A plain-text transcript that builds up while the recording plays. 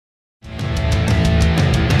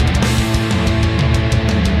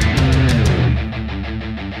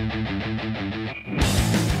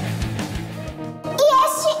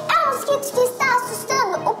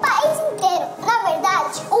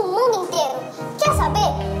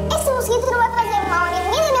mosquito não vai fazer mal a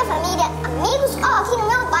ninguém da minha família, amigos ou aqui no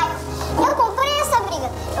meu bairro. Eu comprei essa briga.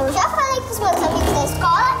 Eu já falei com os meus amigos da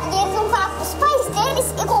escola e eles vão falar com os pais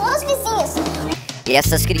deles e com os vizinhos. E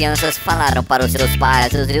essas crianças falaram para os seus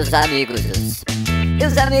pais e os amigos. E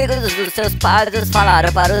os amigos dos seus pais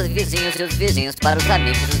falaram para os vizinhos e os vizinhos para os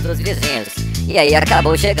amigos dos vizinhos. E aí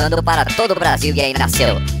acabou chegando para todo o Brasil e aí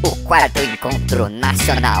nasceu o 4º Encontro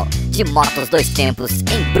Nacional de Motos 2 Tempos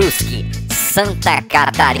em Brusque, Santa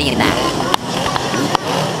Catarina.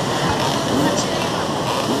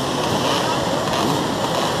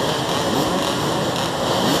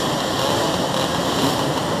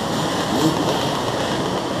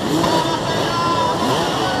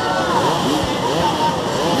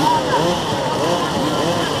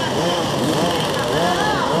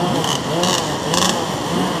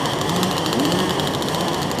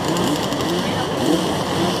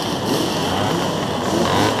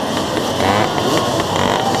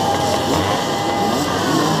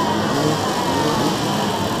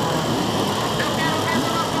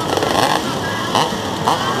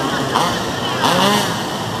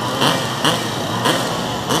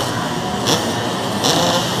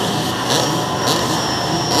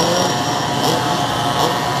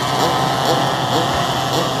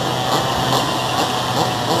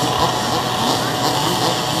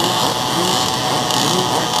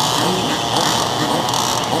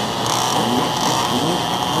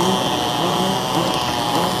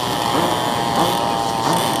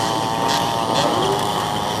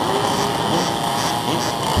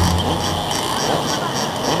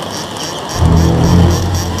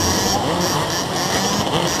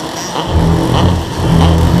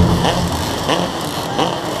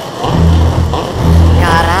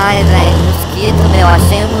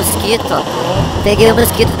 Achei um mosquito. Peguei o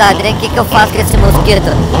mosquito da Adriana. O que eu faço com esse mosquito?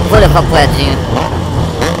 Vou levar pro Edinho.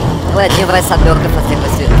 O Edinho vai saber o que fazer com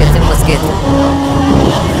esse mosquito.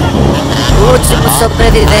 O último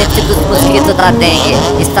sobrevivente dos mosquitos da dengue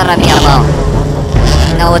está na minha mão.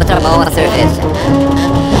 E na outra mão a cerveja.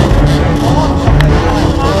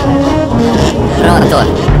 Pronto.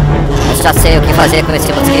 Eu já sei o que fazer com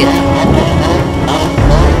esse mosquito.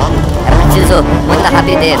 É preciso muita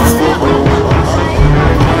rapidez,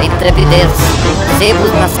 intrepidez,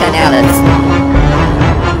 sebos nas canelas.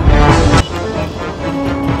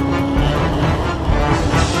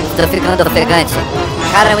 Estou ficando ofegante.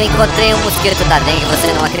 Cara, eu encontrei um mosquito da dengue,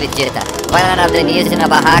 você não acredita. Vai lá na Denise, na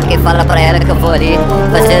barraca, e fala pra ela que eu vou ali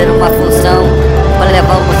fazer uma função para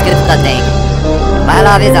levar o mosquito da dengue. Vai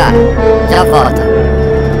lá avisar, já volto.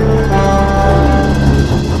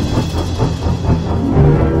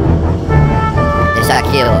 Deixa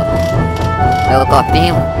aqui o meu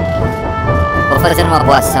copinho. Vou fazer uma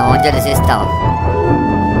boa ação. Onde eles estão?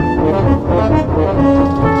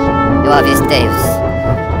 Eu avistei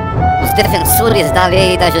os defensores da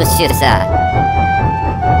lei e da justiça.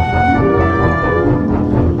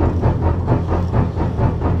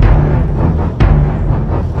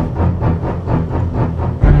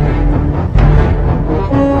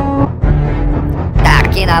 Tá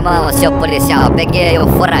aqui na mão, seu policial. Peguei o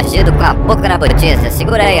foragido com a boca na botija.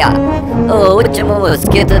 Segura aí, ó. O último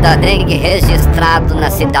mosquito da dengue registrado na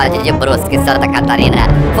cidade de Brusque, Santa Catarina,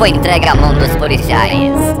 foi entregue à mão dos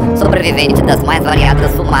policiais, sobrevivente das mais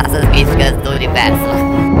variadas fumaças místicas do universo.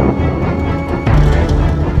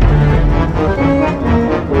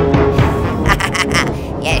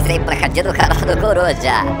 E é isso aí, placadinho do canal do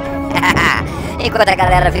Coruja. Enquanto a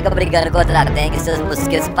galera fica brigando contra a dengue e seus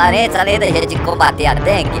mosquitos parentes, além da gente combater a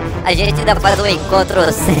dengue, a gente ainda faz um encontro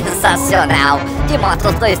sensacional de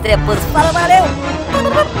motos 2 tempos. Fala, valeu!